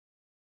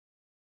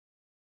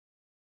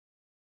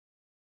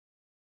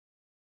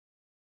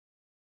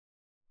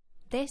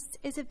This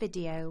is a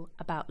video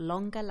about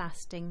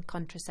longer-lasting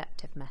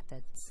contraceptive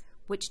methods,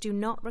 which do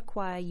not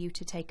require you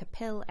to take a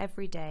pill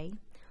every day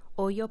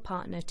or your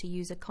partner to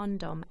use a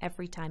condom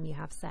every time you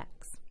have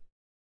sex.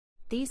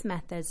 These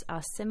methods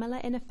are similar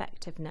in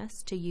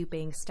effectiveness to you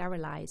being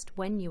sterilized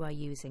when you are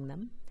using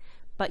them,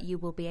 but you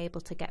will be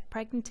able to get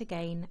pregnant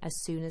again as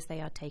soon as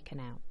they are taken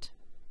out.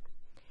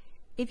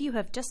 If you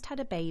have just had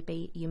a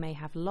baby, you may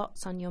have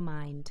lots on your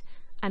mind,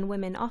 and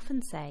women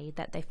often say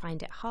that they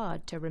find it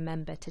hard to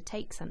remember to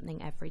take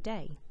something every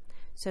day,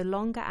 so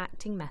longer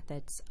acting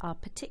methods are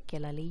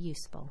particularly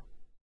useful.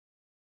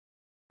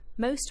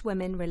 Most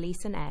women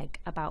release an egg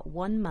about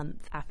 1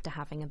 month after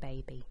having a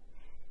baby.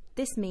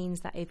 This means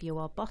that if you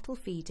are bottle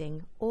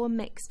feeding or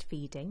mixed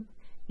feeding,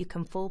 you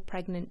can fall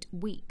pregnant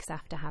weeks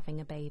after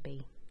having a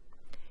baby.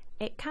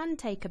 It can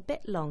take a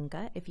bit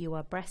longer if you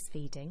are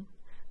breastfeeding,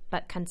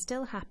 but can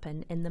still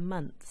happen in the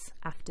months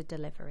after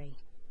delivery.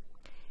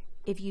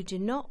 If you do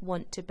not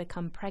want to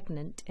become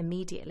pregnant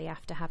immediately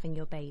after having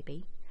your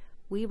baby,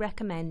 we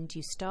recommend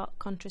you start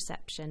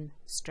contraception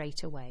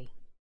straight away.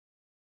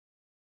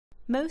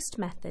 Most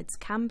methods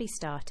can be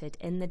started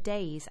in the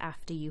days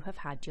after you have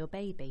had your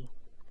baby.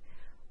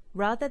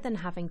 Rather than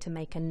having to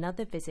make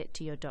another visit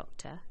to your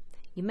doctor,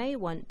 you may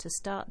want to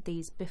start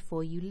these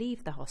before you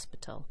leave the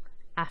hospital,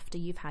 after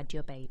you've had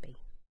your baby.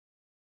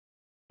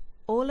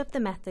 All of the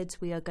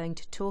methods we are going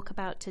to talk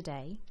about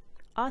today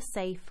are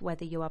safe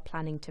whether you are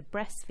planning to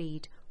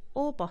breastfeed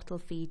or bottle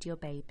feed your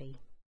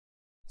baby.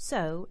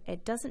 So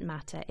it doesn't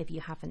matter if you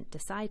haven't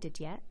decided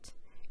yet,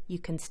 you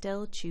can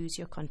still choose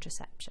your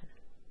contraception.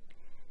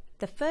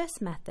 The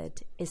first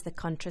method is the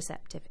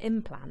contraceptive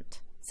implant,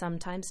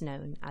 sometimes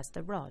known as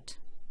the rod.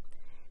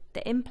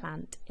 The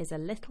implant is a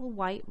little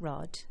white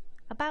rod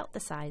about the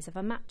size of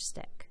a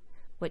matchstick,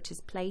 which is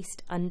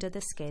placed under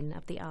the skin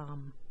of the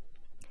arm.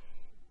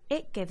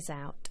 It gives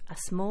out a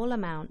small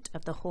amount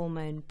of the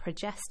hormone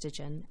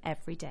progestogen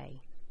every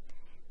day.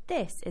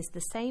 This is the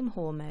same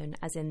hormone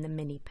as in the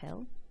mini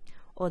pill,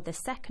 or the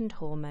second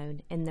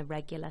hormone in the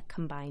regular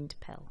combined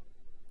pill.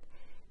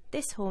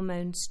 This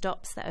hormone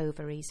stops the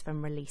ovaries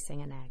from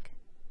releasing an egg.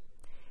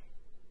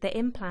 The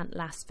implant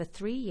lasts for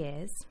 3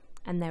 years,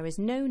 and there is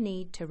no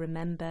need to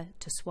remember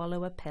to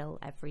swallow a pill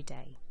every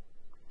day.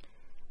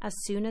 As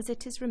soon as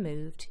it is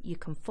removed, you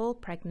can fall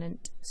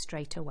pregnant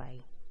straight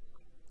away.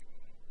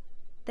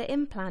 The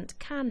implant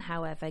can,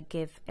 however,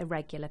 give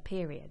irregular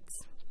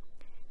periods.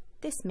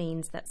 This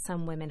means that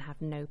some women have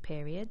no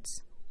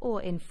periods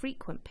or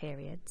infrequent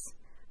periods,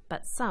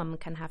 but some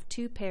can have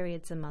 2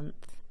 periods a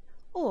month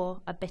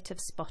or a bit of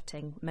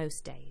spotting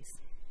most days.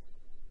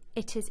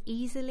 It is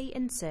easily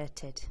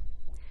inserted.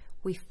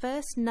 We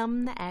first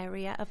numb the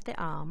area of the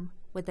arm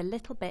with a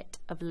little bit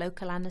of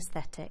local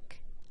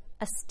anaesthetic,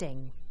 a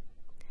sting.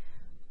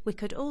 We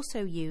could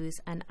also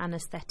use an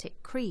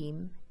anaesthetic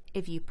cream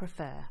if you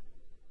prefer.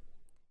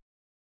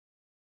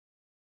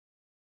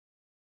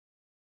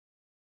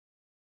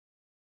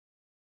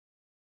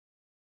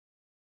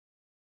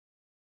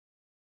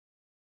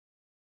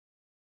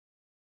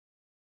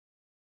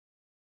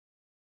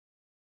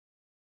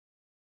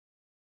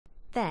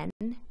 Then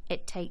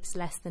it takes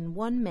less than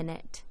 1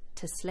 minute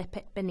to slip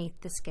it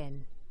beneath the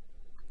skin.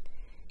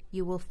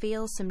 You will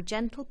feel some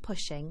gentle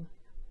pushing,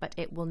 but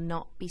it will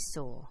not be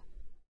sore.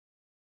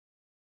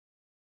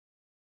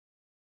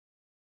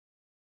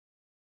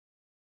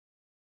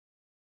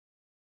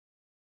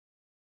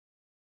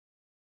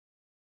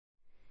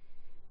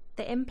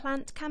 The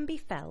implant can be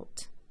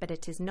felt, but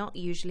it is not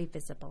usually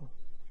visible.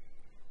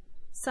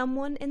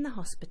 Someone in the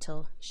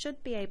hospital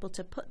should be able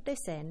to put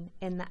this in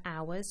the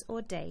hours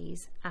or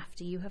days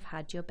after you have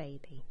had your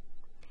baby.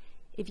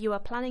 If you are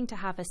planning to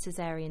have a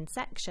caesarean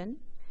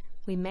section,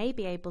 we may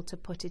be able to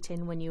put it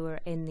in when you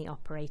are in the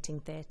operating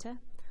theatre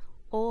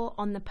or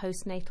on the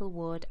postnatal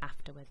ward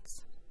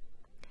afterwards.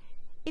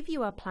 If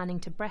you are planning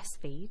to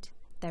breastfeed,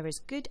 there is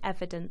good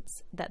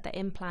evidence that the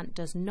implant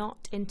does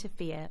not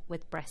interfere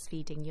with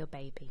breastfeeding your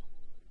baby.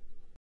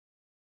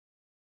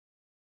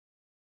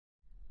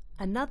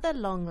 Another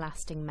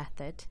long-lasting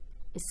method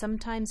is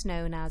sometimes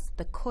known as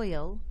the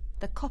coil,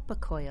 the copper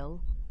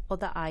coil, or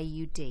the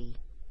IUD.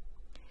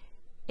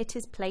 It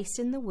is placed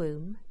in the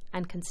womb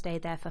and can stay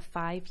there for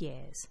 5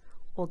 years,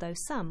 although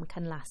some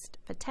can last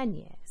for 10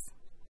 years.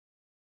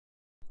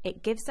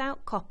 It gives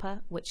out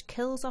copper, which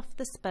kills off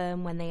the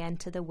sperm when they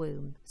enter the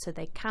womb, so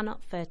they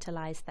cannot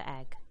fertilize the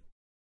egg.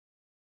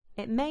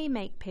 It may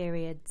make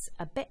periods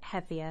a bit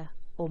heavier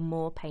or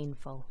more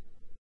painful.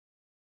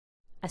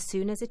 As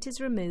soon as it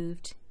is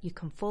removed, you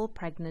can fall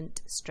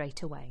pregnant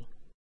straight away.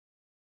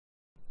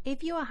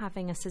 If you are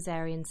having a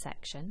caesarean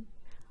section,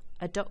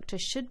 a doctor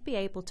should be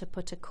able to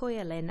put a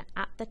coil in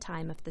at the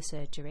time of the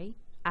surgery,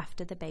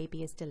 after the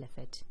baby is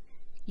delivered.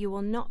 You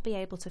will not be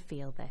able to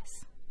feel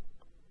this.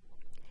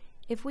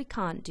 If we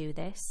can't do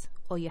this,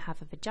 or you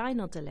have a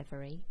vaginal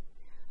delivery,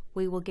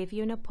 we will give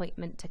you an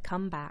appointment to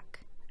come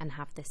back and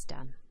have this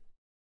done.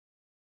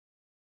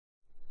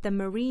 The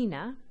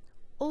Mirena,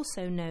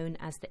 also known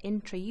as the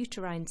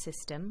intrauterine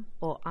system,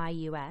 or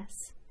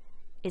IUS,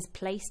 is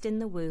placed in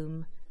the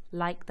womb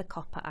like the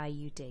copper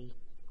IUD.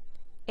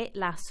 It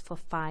lasts for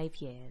 5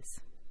 years.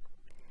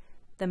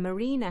 The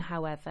Mirena,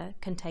 however,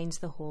 contains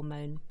the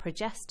hormone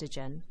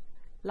progestogen,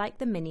 like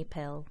the mini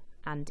pill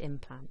and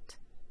implant.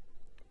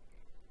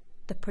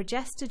 The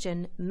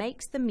progestogen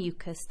makes the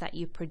mucus that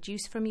you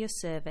produce from your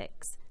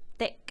cervix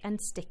thick and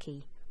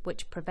sticky,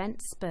 which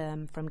prevents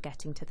sperm from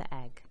getting to the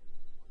egg.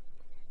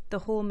 The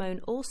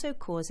hormone also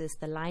causes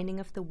the lining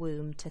of the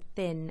womb to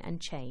thin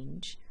and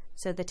change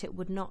so that it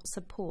would not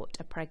support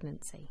a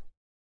pregnancy.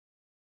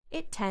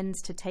 It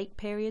tends to take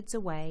periods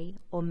away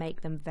or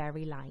make them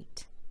very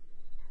light.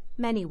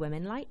 Many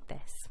women like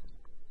this.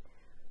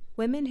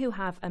 Women who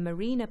have a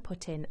Mirena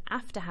put in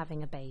after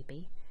having a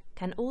baby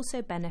can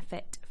also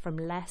benefit from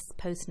less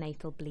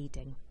postnatal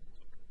bleeding.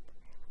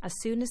 As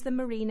soon as the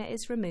Mirena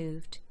is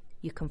removed,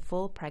 you can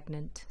fall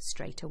pregnant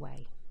straight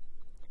away.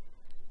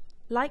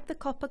 Like the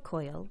copper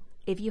coil,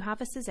 if you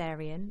have a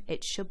cesarean,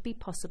 it should be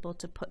possible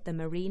to put the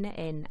Mirena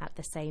in at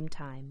the same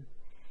time.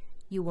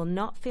 You will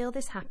not feel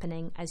this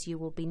happening as you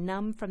will be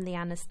numb from the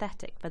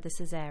anaesthetic for the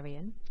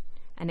cesarean,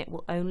 and it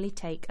will only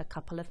take a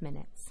couple of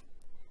minutes.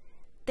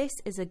 This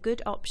is a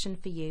good option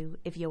for you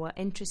if you are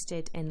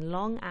interested in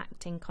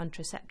long-acting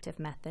contraceptive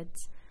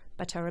methods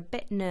but are a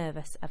bit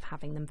nervous of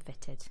having them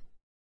fitted.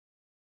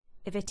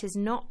 If it is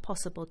not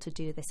possible to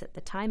do this at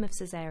the time of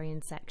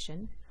cesarean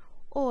section,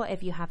 or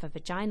if you have a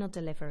vaginal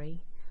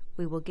delivery,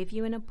 we will give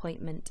you an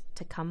appointment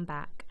to come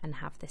back and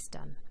have this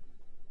done.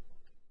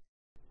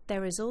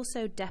 There is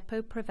also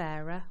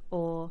Depo-Provera,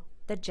 or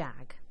the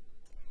JAG.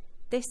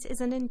 This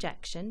is an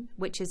injection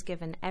which is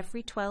given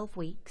every 12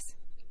 weeks,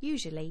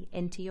 usually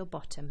into your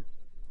bottom.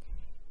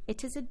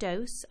 It is a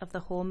dose of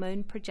the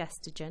hormone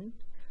progestogen,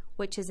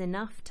 which is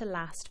enough to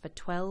last for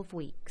 12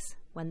 weeks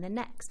when the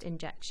next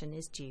injection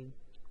is due.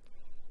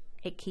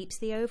 It keeps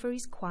the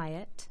ovaries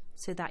quiet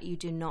so that you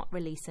do not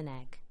release an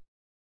egg.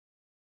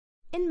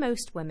 In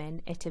most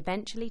women, it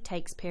eventually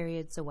takes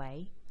periods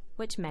away,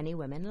 which many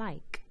women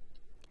like.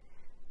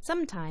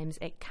 Sometimes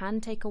it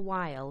can take a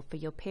while for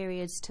your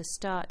periods to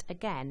start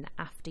again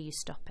after you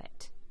stop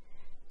it.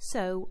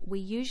 So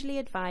we usually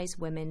advise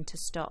women to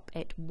stop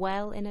it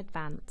well in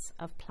advance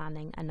of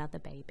planning another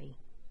baby.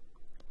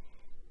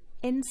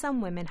 In some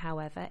women,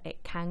 however,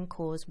 it can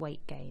cause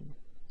weight gain.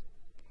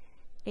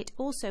 It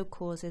also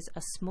causes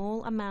a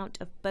small amount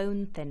of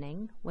bone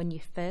thinning when you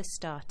first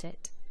start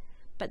it,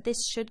 but this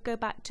should go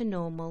back to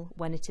normal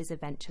when it is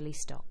eventually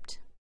stopped.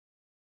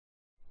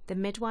 The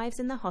midwives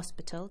in the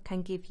hospital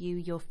can give you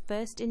your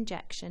first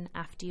injection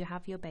after you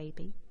have your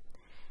baby,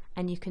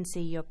 and you can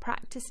see your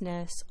practice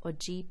nurse or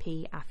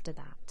GP after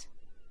that.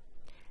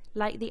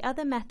 Like the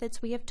other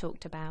methods we have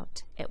talked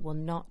about, it will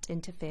not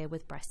interfere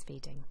with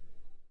breastfeeding.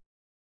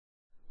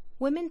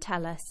 Women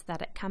tell us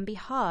that it can be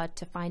hard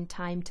to find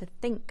time to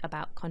think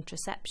about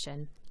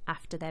contraception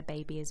after their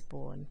baby is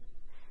born,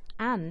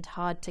 and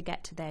hard to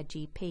get to their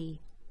GP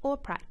or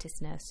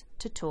practice nurse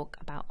to talk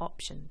about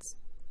options.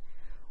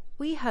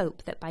 We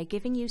hope that by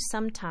giving you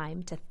some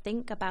time to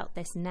think about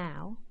this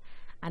now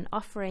and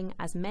offering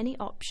as many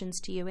options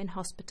to you in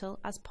hospital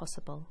as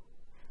possible,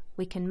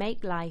 we can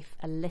make life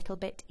a little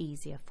bit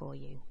easier for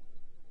you.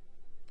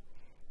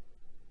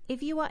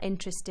 If you are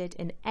interested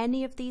in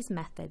any of these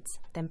methods,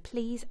 then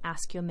please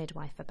ask your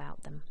midwife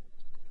about them.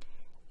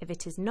 If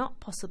it is not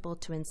possible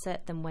to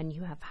insert them when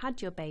you have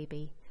had your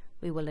baby,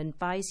 we will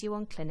advise you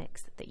on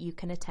clinics that you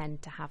can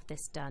attend to have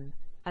this done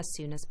as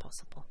soon as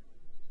possible.